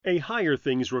A Higher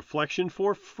Things Reflection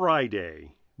for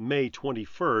Friday, May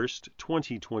 21st,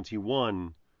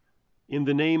 2021. In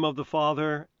the name of the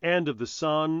Father, and of the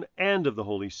Son, and of the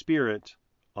Holy Spirit.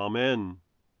 Amen.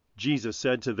 Jesus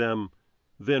said to them,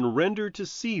 "Then render to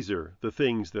Caesar the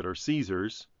things that are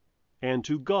Caesar's, and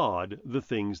to God the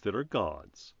things that are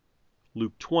God's."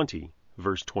 Luke 20,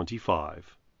 verse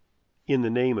 25. In the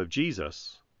name of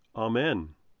Jesus.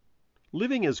 Amen.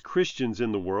 Living as Christians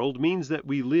in the world means that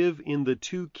we live in the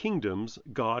two kingdoms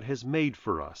God has made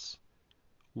for us.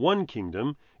 One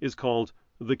kingdom is called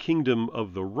the kingdom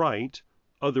of the right,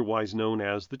 otherwise known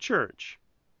as the church,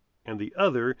 and the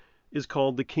other is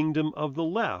called the kingdom of the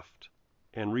left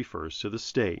and refers to the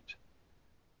state.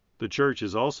 The church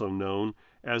is also known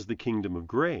as the kingdom of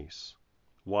grace,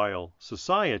 while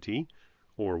society,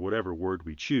 or whatever word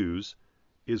we choose,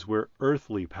 is where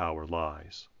earthly power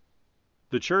lies.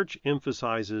 The church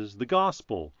emphasizes the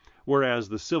gospel, whereas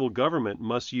the civil government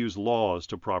must use laws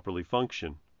to properly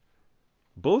function.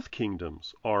 Both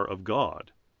kingdoms are of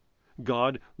God.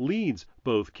 God leads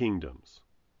both kingdoms.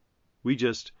 We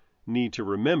just need to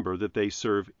remember that they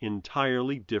serve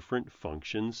entirely different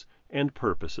functions and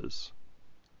purposes.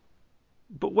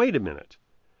 But wait a minute.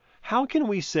 How can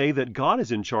we say that God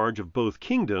is in charge of both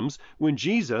kingdoms when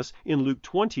Jesus in Luke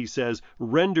 20 says,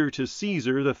 "Render to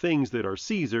Caesar the things that are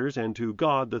Caesar's, and to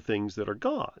God the things that are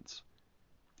God's"?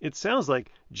 It sounds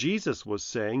like Jesus was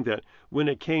saying that when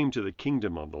it came to the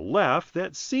kingdom on the left,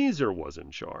 that Caesar was in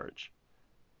charge.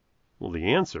 Well, the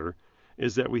answer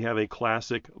is that we have a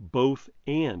classic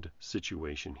both-and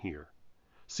situation here.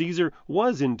 Caesar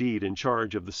was indeed in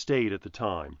charge of the state at the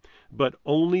time, but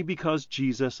only because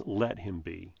Jesus let him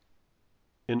be.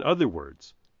 In other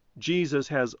words, Jesus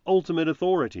has ultimate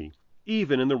authority,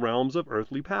 even in the realms of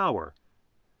earthly power.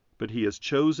 But he has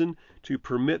chosen to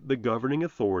permit the governing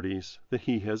authorities that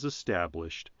he has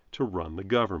established to run the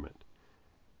government.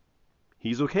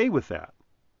 He's okay with that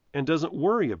and doesn't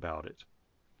worry about it,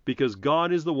 because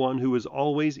God is the one who is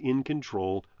always in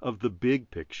control of the big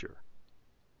picture.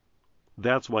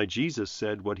 That's why Jesus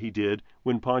said what he did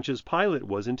when Pontius Pilate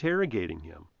was interrogating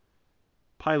him.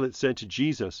 Pilate said to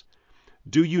Jesus,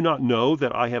 "Do you not know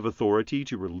that I have authority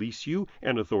to release you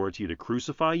and authority to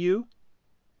crucify you?"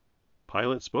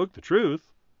 Pilate spoke the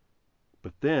truth.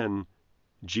 But then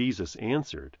Jesus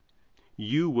answered,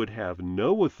 "You would have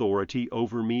no authority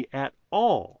over me at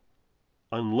all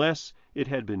unless it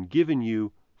had been given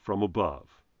you from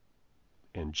above."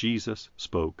 And Jesus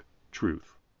spoke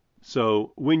truth.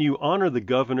 So when you honor the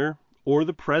governor or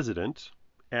the president,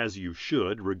 as you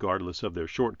should, regardless of their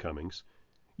shortcomings,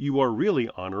 you are really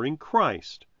honoring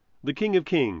Christ, the King of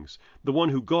Kings, the one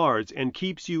who guards and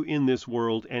keeps you in this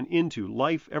world and into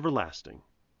life everlasting.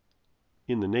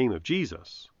 In the name of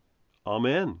Jesus.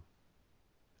 Amen.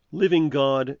 Living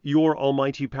God, your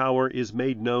almighty power is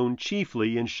made known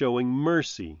chiefly in showing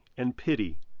mercy and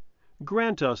pity.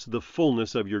 Grant us the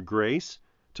fullness of your grace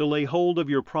to lay hold of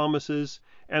your promises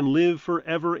and live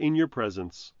forever in your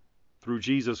presence. Through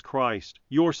Jesus Christ,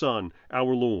 your Son,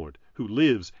 our Lord, who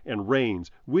lives and reigns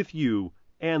with you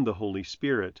and the Holy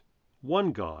Spirit,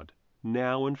 one God,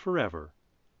 now and forever.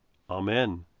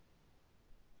 Amen.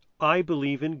 I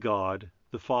believe in God,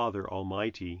 the Father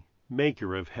Almighty,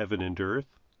 maker of heaven and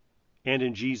earth, and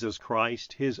in Jesus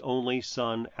Christ, his only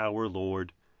Son, our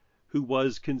Lord, who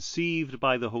was conceived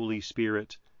by the Holy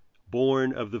Spirit,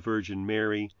 born of the Virgin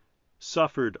Mary,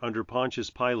 suffered under Pontius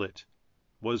Pilate,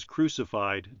 was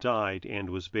crucified, died, and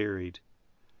was buried.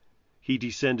 He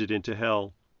descended into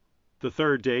hell. The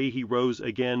third day he rose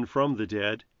again from the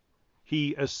dead.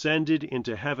 He ascended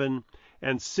into heaven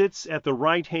and sits at the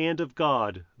right hand of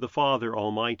God, the Father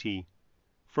Almighty.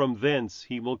 From thence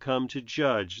he will come to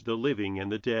judge the living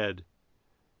and the dead.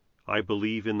 I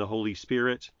believe in the Holy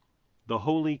Spirit, the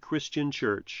holy Christian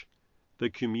Church,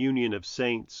 the communion of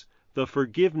saints, the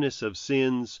forgiveness of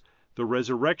sins, the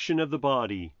resurrection of the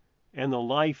body, and the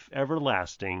life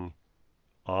everlasting.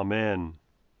 Amen.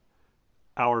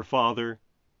 Our Father,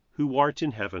 who art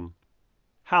in heaven,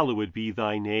 hallowed be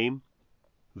thy name.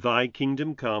 Thy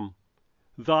kingdom come,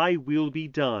 thy will be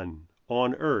done,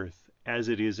 on earth as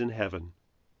it is in heaven.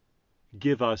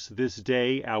 Give us this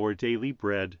day our daily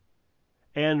bread,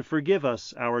 and forgive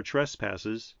us our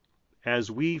trespasses,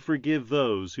 as we forgive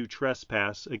those who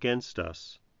trespass against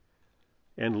us.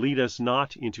 And lead us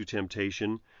not into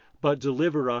temptation, but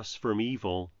deliver us from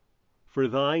evil. For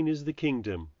thine is the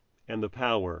kingdom, and the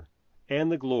power,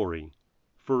 and the glory,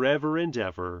 forever and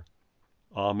ever.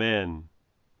 Amen.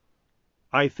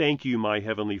 I thank you, my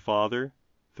heavenly Father,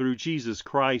 through Jesus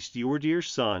Christ, your dear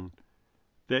Son,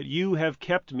 that you have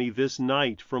kept me this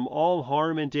night from all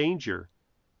harm and danger,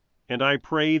 And I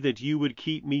pray that you would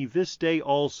keep me this day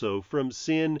also from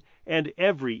sin and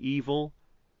every evil,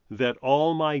 that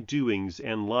all my doings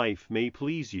and life may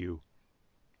please you.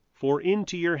 For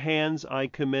into your hands I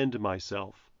commend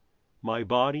myself, my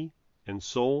body and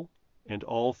soul and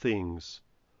all things.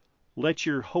 Let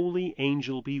your holy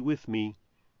angel be with me,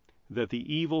 that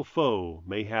the evil foe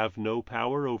may have no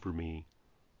power over me.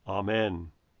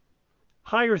 Amen.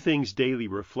 Higher Things Daily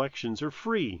Reflections are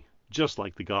free, just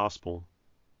like the Gospel,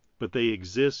 but they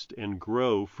exist and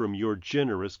grow from your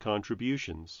generous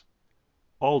contributions.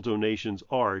 All donations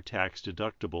are tax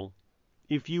deductible.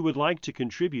 If you would like to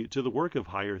contribute to the work of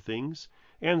Higher Things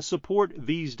and support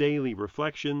these daily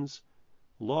reflections,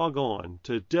 log on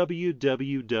to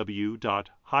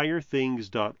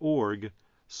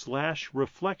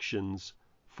www.higherthings.org/reflections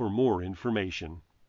for more information.